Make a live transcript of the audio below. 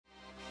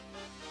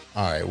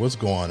All right, what's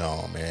going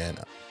on, man?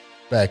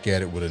 Back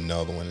at it with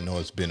another one. I know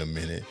it's been a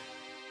minute,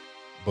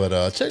 but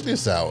check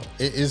this out.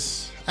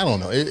 It's I don't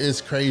know. It's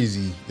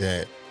crazy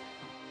that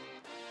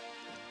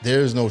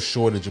there's no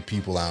shortage of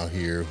people out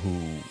here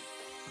who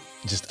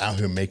just out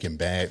here making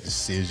bad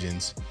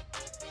decisions,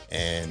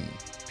 and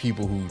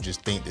people who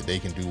just think that they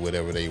can do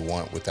whatever they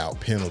want without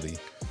penalty.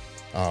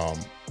 Um,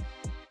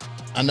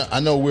 I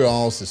know we're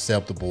all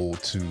susceptible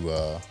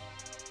to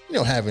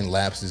having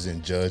lapses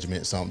in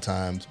judgment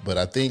sometimes, but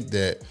I think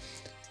that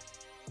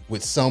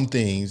with some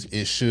things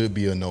it should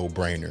be a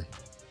no-brainer,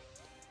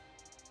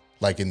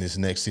 like in this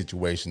next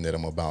situation that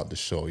I'm about to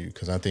show you,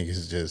 because I think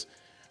it's just,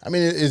 I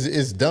mean,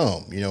 it's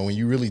dumb. When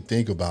you really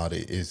think about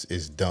it,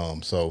 it's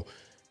dumb. So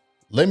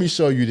let me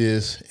show you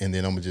this, and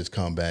then I'm gonna just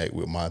come back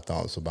with my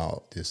thoughts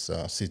about this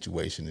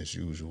situation as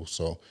usual.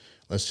 So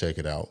let's check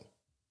it out.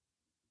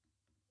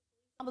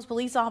 Columbus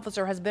police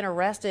officer has been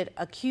arrested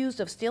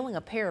accused of stealing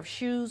a pair of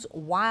shoes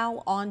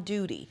while on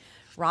duty.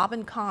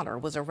 Robin Connor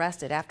was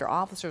arrested after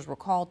officers were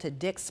called to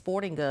Dick's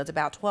Sporting Goods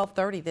about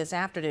 12:30 this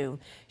afternoon.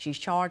 She's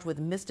charged with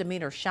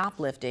misdemeanor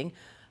shoplifting.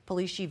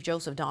 Police Chief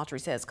Joseph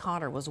Daughtry says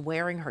Connor was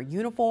wearing her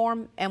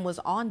uniform and was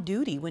on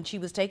duty when she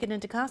was taken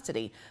into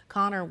custody.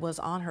 Connor was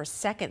on her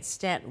second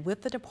stint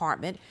with the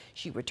department.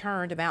 She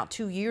returned about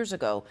 2 years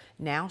ago.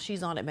 Now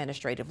she's on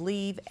administrative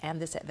leave,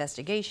 and this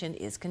investigation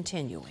is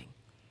continuing.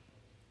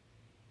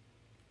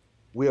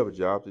 We have a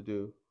job to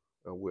do.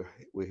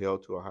 We're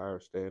held to a higher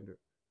standard,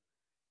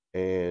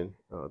 and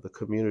the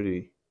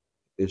community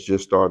is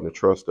just starting to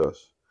trust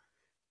us.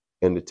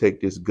 And to take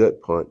this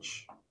gut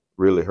punch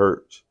really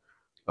hurts.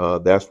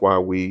 That's why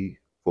we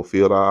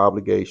fulfilled our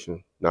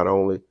obligation, not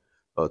only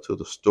to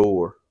the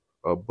store,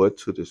 but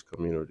to this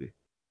community.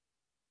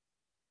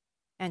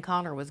 And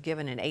Connor was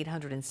given an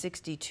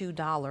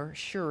 $862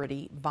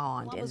 surety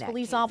bond. Columbus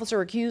police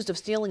officer accused of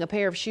stealing a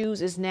pair of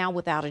shoes is now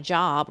without a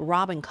job.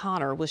 Robin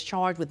Connor was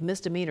charged with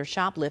misdemeanor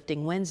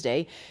shoplifting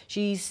Wednesday.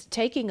 She's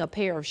taking a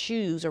pair of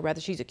shoes, or rather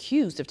she's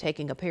accused of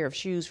taking a pair of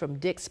shoes from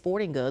Dick's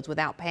Sporting Goods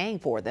without paying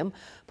for them.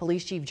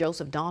 Police Chief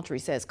Joseph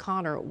Daughtry says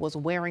Connor was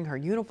wearing her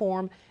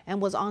uniform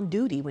and was on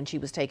duty when she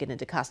was taken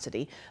into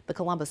custody. The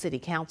Columbus City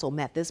Council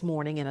met this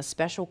morning in a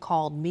special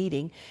called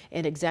meeting.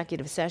 In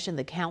executive session,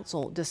 the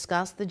council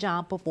discussed the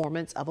job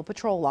performance of a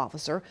patrol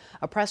officer.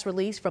 A press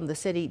release from the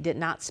city did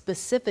not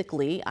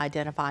specifically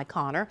identify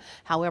Connor.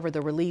 However,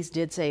 the release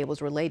did say it was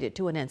related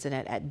to an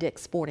incident at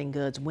Dick's Sporting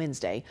Goods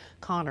Wednesday.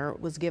 Connor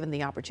was given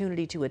the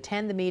opportunity to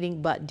attend the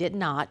meeting but did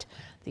not.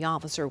 The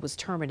officer was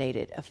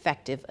terminated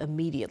effective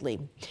immediately.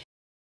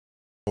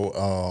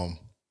 So,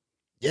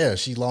 yeah,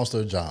 she lost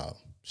her job.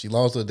 She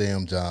lost her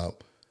damn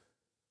job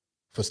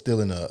for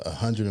stealing a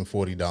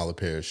 $140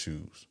 pair of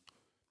shoes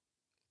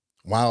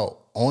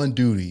while on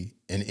duty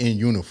and in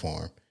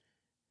uniform.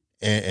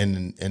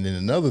 And then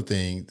another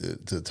thing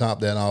to top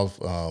that off,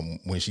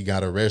 when she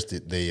got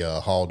arrested, they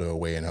hauled her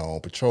away in her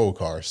own patrol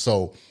car.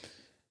 So,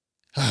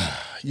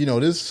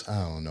 this,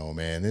 I don't know,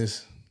 man.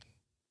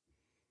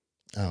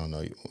 I don't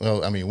know.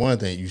 Well, I mean, one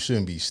thing, you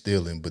shouldn't be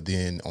stealing, but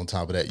then on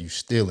top of that, you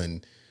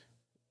stealing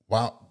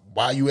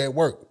while you at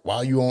work,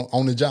 while you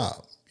on the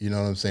job. You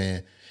know what I'm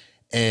saying?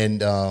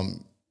 And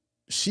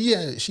she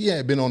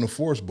had been on the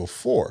force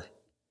before.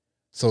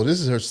 So this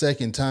is her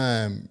second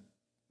time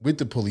with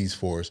the police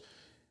force,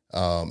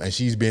 and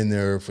she's been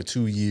there for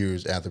 2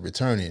 years after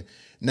returning.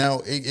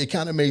 Now, it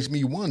kind of makes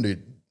me wonder,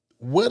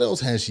 what else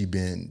has she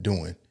been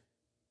doing,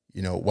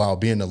 while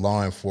being a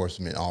law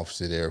enforcement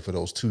officer there for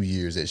those 2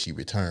 years that she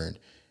returned?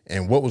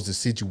 And what was the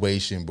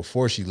situation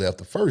before she left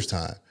the first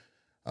time?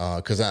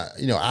 Because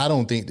I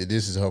don't think that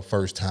this is her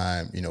first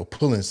time,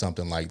 pulling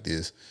something like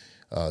this,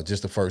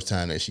 just the first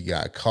time that she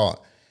got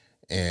caught.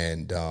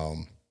 And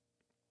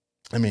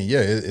I mean,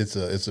 yeah,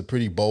 it's a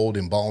pretty bold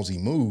and ballsy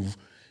move.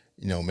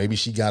 Maybe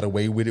she got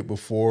away with it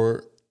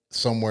before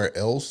somewhere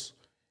else,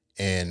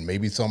 and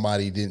maybe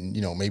somebody didn't,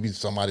 maybe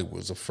somebody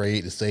was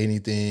afraid to say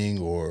anything,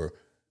 or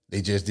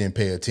they just didn't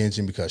pay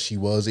attention because she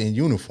was in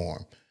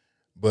uniform.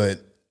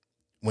 But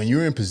when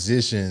you're in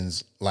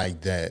positions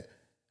like that,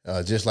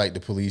 just like the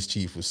police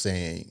chief was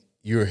saying,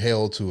 you're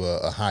held to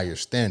a higher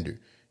standard.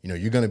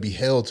 You're going to be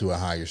held to a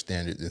higher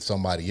standard than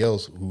somebody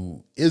else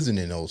who isn't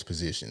in those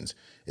positions,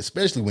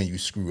 especially when you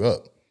screw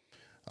up.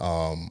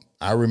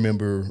 I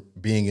remember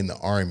being in the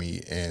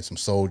Army, and some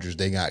soldiers,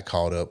 they got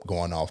caught up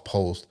going off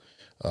post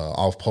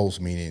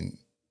meaning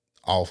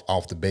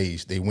off the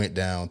base. They went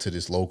down to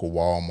this local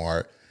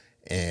Walmart,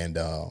 and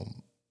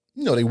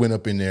they went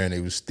up in there and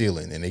they was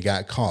stealing, and they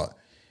got caught.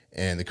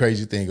 And the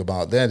crazy thing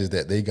about that is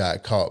that they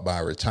got caught by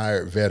a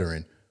retired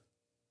veteran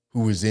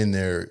who was in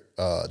there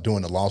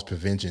doing a loss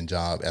prevention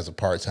job as a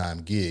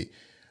part-time gig.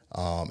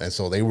 And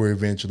so they were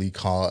eventually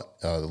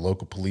caught. The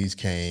local police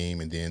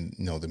came, and then,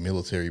 the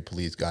military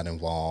police got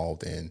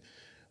involved, and,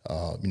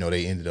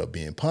 they ended up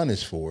being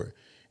punished for it.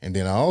 And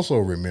then I also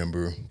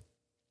remember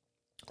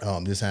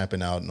this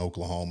happened out in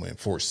Oklahoma in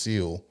Fort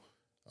Sill.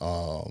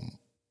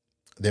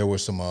 There were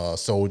some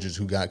soldiers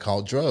who got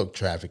caught drug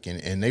trafficking,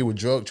 and they were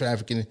drug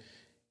trafficking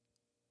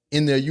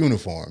in their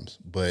uniforms.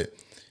 But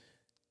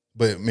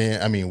But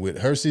man, I mean, with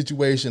her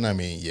situation, I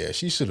mean, yeah,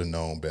 she should have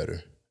known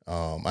better.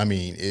 I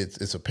mean,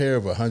 it's a pair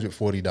of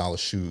 $140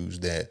 shoes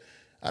that,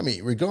 I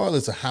mean,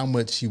 regardless of how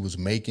much she was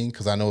making,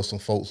 because I know some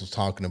folks was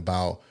talking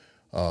about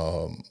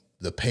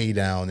the pay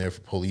down there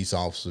for police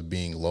officers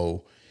being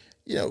low.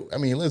 You know, I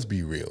mean, let's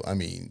be real. I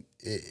mean,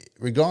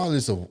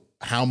 regardless of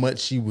how much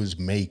she was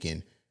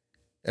making,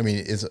 I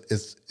mean,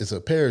 it's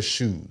a pair of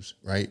shoes,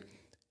 right?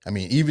 I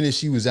mean, even if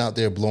she was out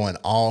there blowing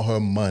all her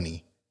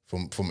money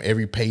from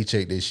every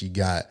paycheck that she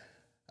got,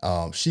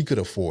 she could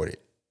afford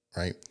it,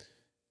 right?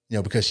 You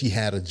know, because she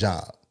had a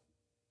job.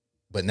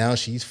 But now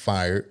she's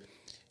fired.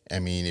 I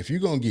mean, if you're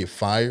going to get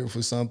fired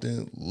for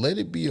something, let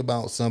it be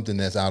about something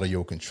that's out of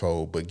your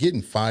control. But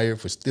getting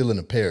fired for stealing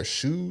a pair of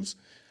shoes,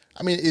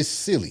 I mean, it's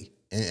silly.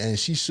 And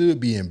she should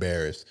be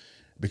embarrassed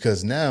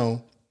because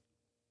now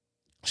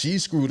she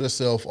screwed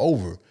herself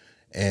over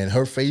and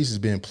her face has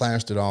been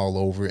plastered all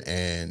over.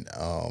 And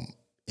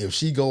if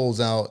she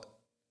goes out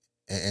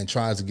and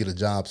tries to get a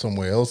job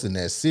somewhere else in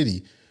that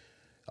city,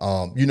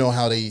 you know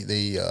how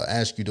they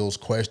ask you those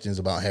questions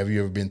about have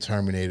you ever been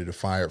terminated or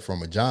fired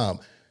from a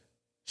job?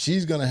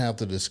 She's going to have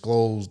to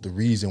disclose the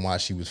reason why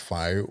she was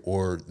fired,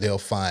 or they'll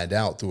find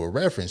out through a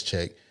reference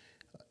check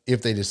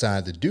if they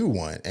decide to do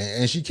one.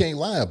 And she can't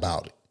lie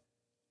about it.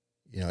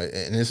 You know,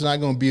 and it's not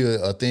going to be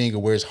a thing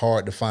where it's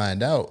hard to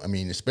find out. I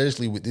mean,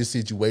 especially with this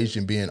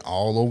situation being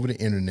all over the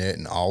internet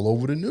and all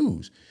over the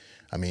news.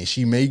 I mean,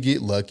 she may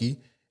get lucky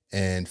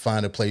and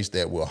find a place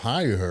that will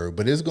hire her,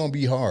 but it's going to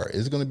be hard.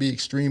 It's going to be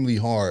extremely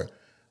hard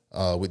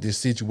with this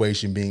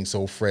situation being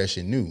so fresh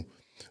and new.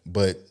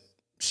 But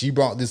she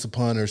brought this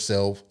upon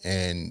herself,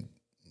 and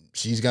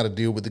she's got to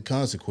deal with the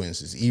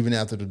consequences, even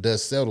after the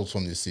dust settles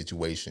from this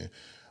situation,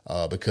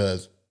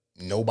 because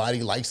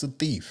nobody likes a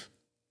thief.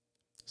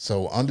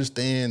 So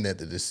understand that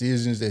the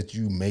decisions that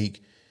you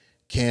make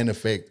can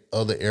affect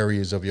other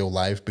areas of your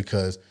life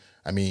because,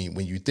 I mean,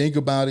 when you think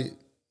about it,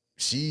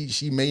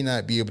 she may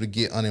not be able to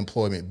get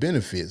unemployment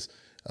benefits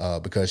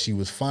because she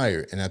was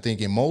fired. And I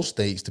think in most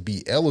states, to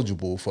be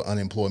eligible for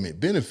unemployment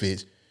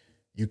benefits,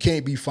 you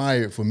can't be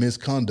fired for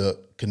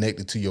misconduct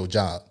connected to your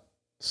job.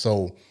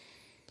 So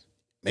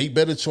make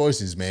better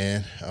choices,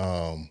 man.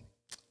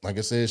 Like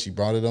I said, she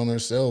brought it on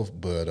herself.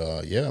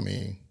 But yeah, I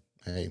mean,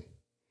 hey,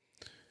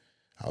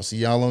 I'll see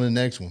y'all on the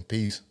next one.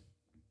 Peace.